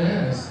for Old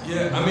Men.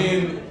 Yeah, I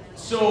mean,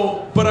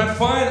 so, but I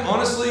find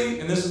honestly,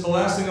 and this is the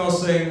last thing I'll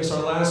say, and it's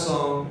our last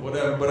song,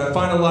 whatever. But I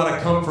find a lot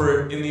of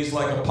comfort in these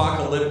like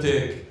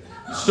apocalyptic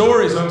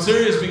stories. I'm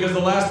serious, because the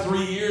last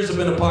 3 years have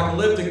been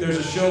apocalyptic. There's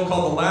a show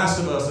called The Last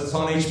of Us that's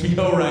on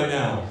HBO right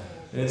now.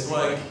 And it's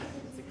like,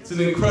 it's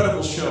an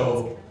incredible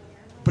show,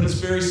 but it's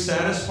very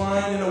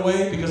satisfying in a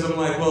way, because I'm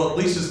like, well, at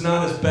least it's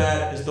not as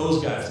bad as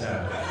those guys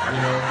have it,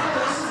 you know?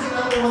 This is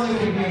another one that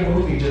could be a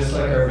movie, just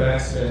like our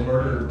Baxter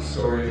murder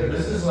story.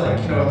 This is like,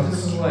 you know,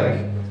 this is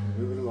like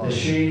the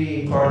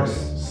shady part of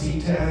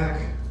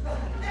SeaTac.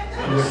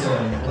 There's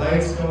some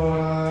lights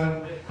going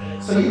on.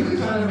 So you could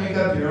kind of make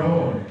up your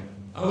own.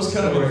 I was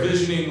kind of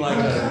envisioning like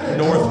a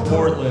North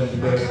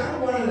Portland. But I kind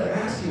of wanted to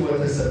ask you what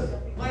this is.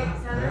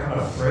 I'm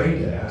afraid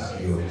to ask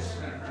you.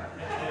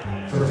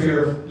 For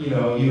fear of, you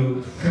know,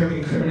 you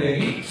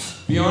incriminating.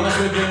 Be honest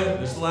with you,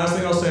 this is the last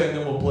thing I'll say, and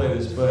then we'll play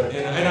this. But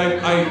and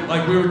I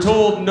like we were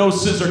told no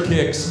scissor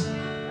kicks,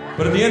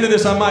 but at the end of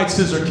this I might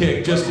scissor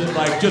kick just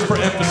for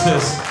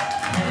emphasis.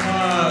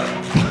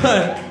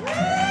 But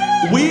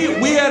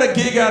we had a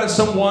gig out at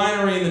some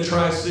winery in the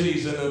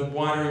Tri-Cities, and the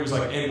winery was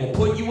like, and we'll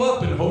put you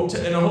up in a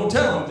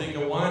hotel. I'm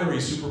thinking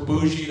winery, super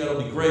bougie,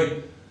 that'll be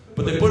great.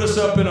 But they put us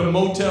up in a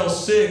Motel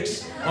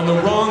 6 on the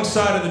wrong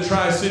side of the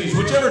Tri-Cities.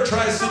 Whichever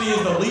Tri-City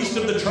is the least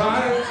of the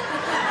Tri,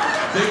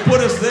 they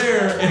put us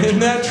there, and in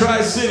that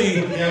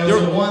Tri-City... Yeah, it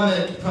was the one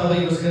that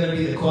probably was going to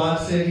be the Quad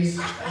Cities.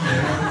 And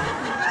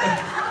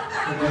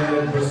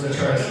then it was the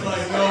Tri-Cities.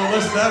 Like, no,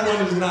 that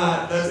one is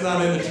not, that's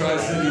not in the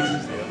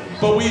Tri-Cities.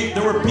 But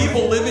there were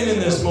people living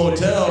in this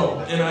motel,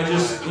 and I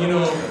just, you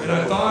know, and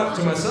I thought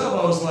to myself,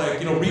 I was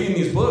like, you know, reading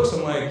these books,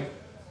 I'm like,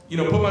 you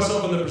know, put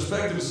myself in the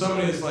perspective of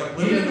somebody that's like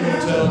living in a motel. You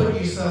didn't have to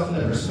put yourself in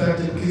the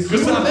perspective because you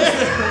were there.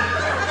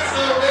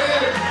 So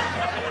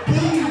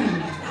man,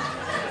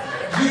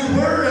 you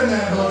were in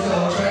that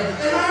hotel, right?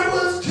 And I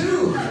was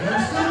too. And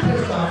I'm still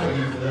pissed off at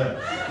you for that.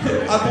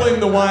 I blame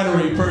the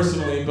winery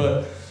personally,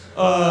 but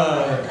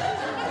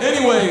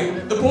anyway,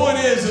 the point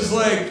is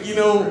like, you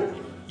know,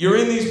 you're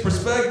in these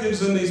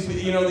perspectives and these,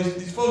 you know,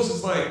 these folks.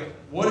 It's like,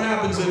 what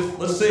happens if,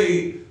 let's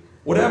say,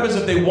 what happens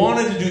if they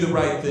wanted to do the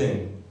right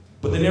thing?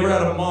 but they never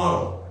had a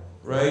model,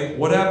 right?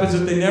 What happens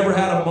if they never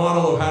had a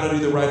model of how to do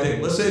the right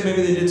thing? Let's say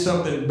maybe they did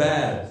something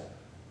bad,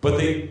 but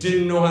they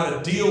didn't know how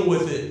to deal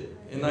with it.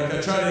 And like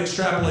I try to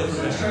extrapolate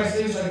from that. Try to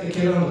say it's like the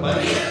kid on the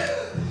bike.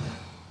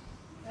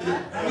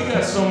 We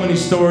got so many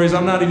stories.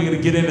 I'm not even going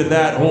to get into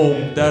that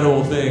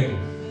whole thing.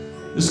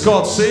 This is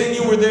called "Saying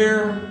You Were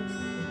There."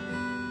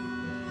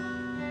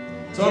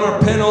 It's on our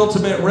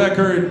penultimate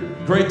record,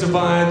 Great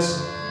Divides.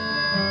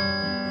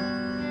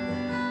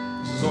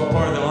 This is all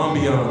part of the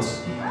ambiance.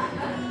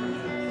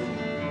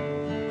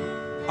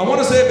 I want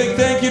to say a big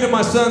thank you to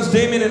my sons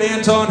Damien and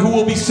Anton, who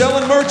will be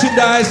selling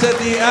merchandise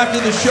after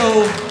the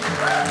show.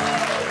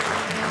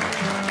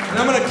 And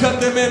I'm going to cut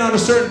them in on a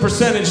certain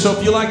percentage, so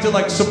if you like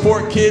to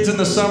support kids in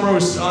the summer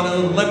on a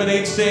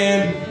lemonade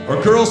stand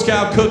or Girl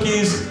Scout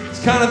cookies,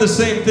 it's kind of the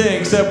same thing,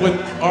 except with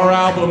our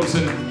albums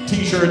and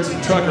t-shirts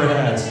and trucker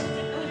hats.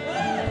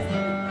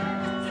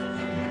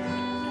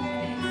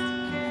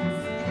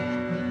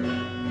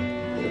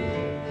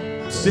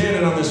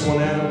 Standing on this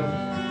one, Adam.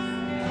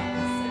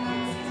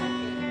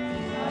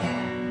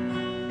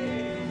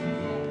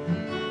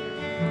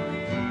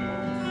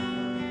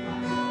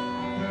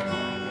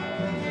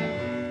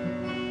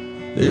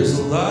 There's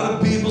a lot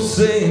of people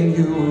saying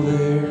you were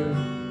there,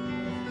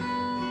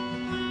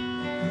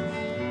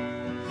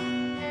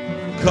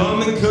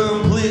 coming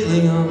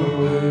completely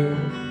unaware.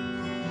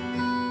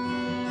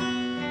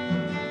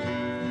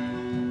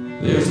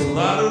 There's a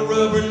lot of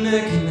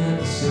rubbernecking at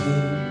the scene,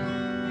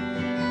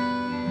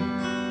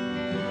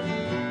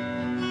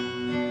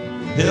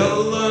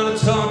 hell, a lot of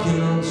talking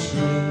on the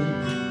screen.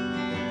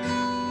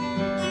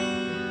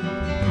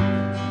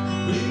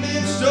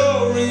 Reading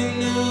story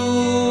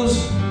news,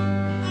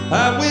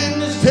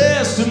 eyewitness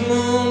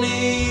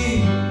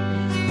testimony,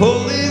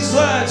 police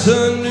lights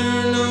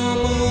under no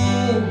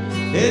moon,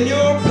 and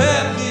your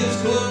path is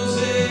closing.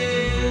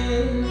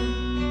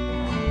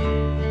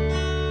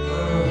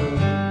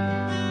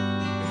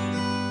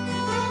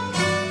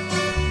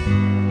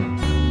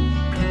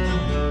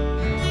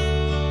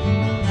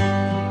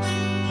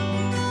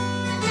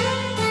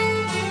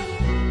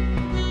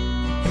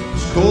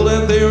 It's cold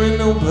out there and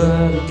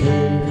nobody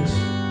cares.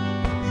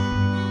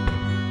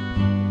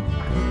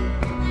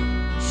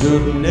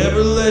 Should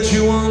never let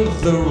you on the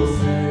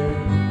thoroughfare.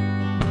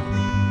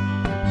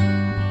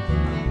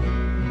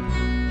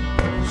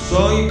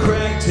 Saw your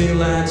cracked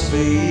taillights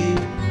fade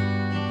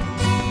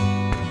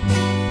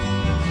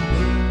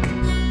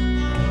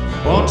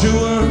onto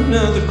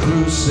another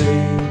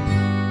crusade.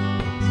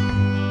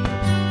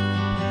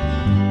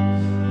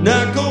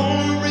 Not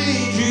gonna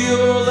read you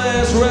your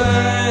last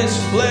rites,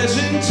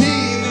 flashing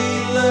TV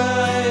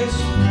lights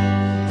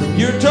from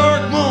your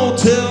dark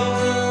motel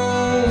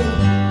room.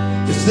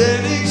 It's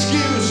that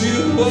excuse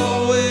you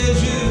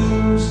always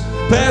use.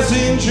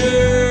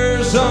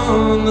 Passengers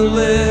on the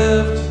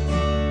left.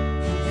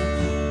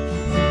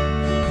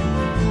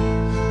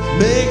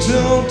 Makes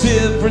no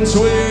difference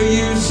where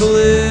you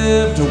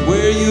slept or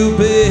where you've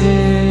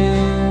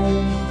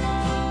been.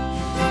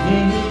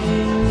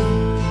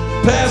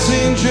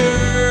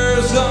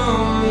 Passengers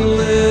on the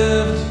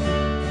left.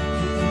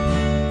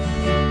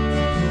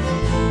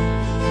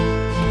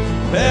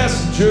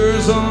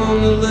 Passengers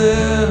on the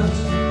left.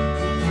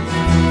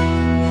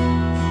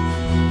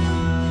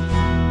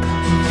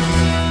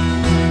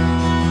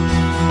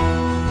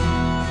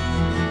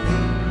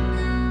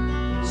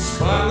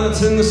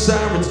 Spotlights and the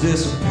sirens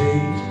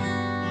dissipate.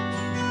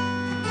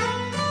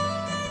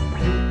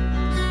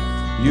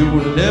 You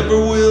were never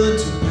willing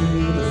to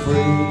pay the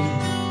freight.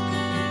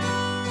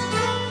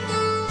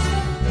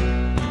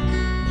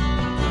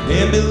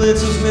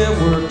 Ambulances,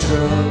 network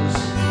trucks.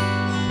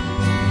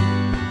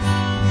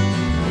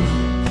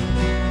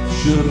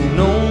 Should've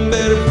known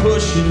better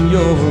pushing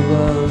your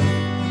luck.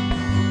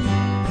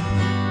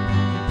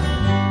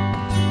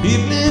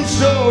 Evening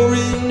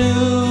story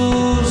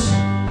news,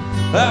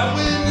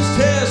 eyewitness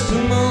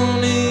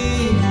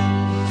testimony,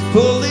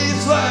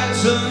 police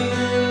lights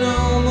under no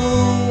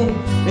moon,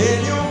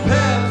 and your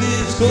path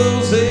is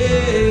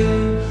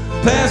closing.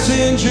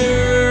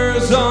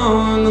 Passengers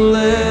on the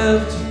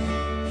left.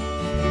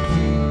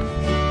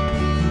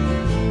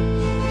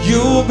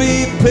 You'll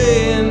be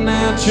paying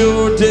out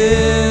your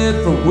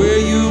debt for where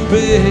you've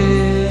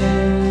been.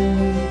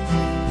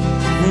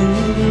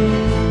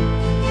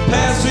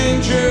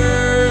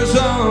 Passengers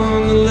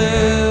on the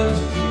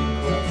left.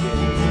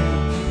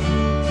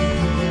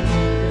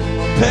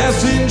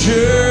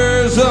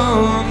 Passengers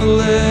on the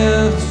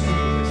left.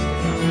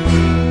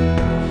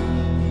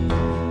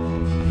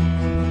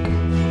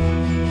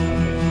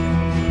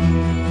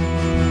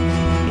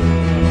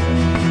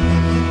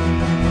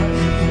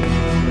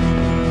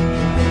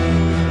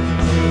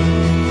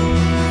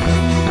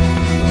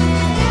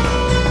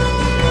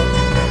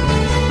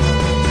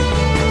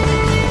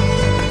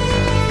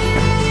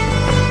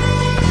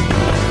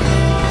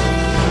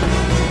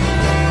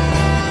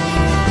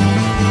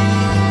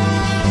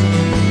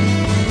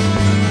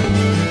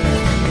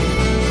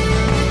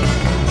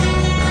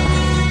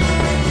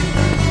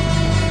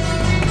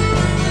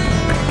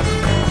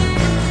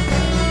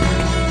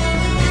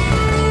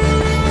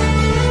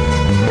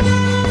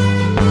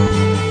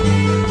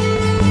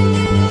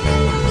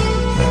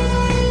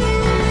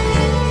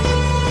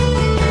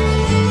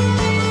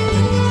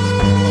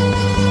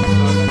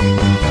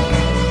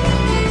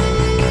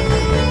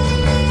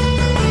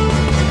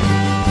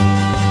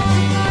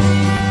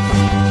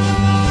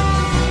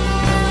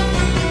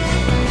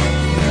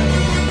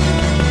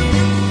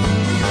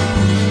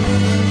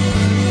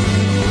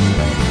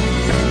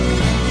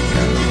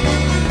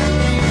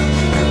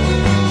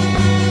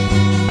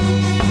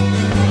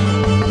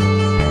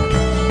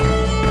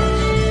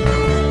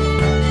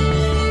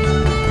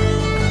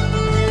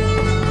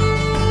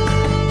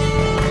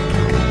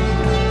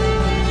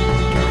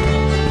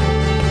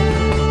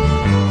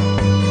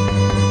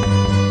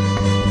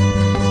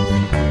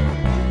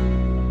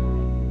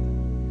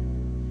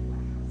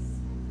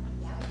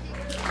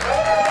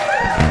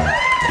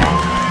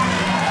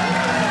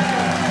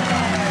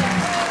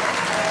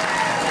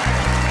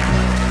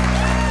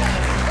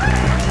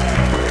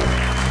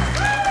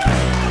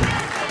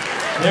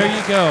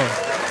 go.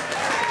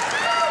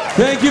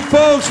 Thank you,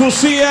 folks. We'll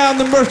see you out in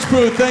the merch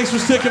booth. Thanks for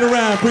sticking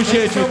around.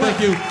 Appreciate you.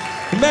 Thank you.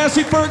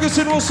 Massy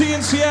Ferguson, we'll see you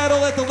in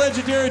Seattle at the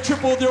legendary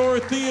Triple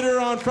Door Theater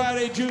on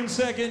Friday, June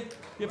 2nd,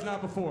 if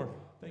not before.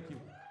 Thank you.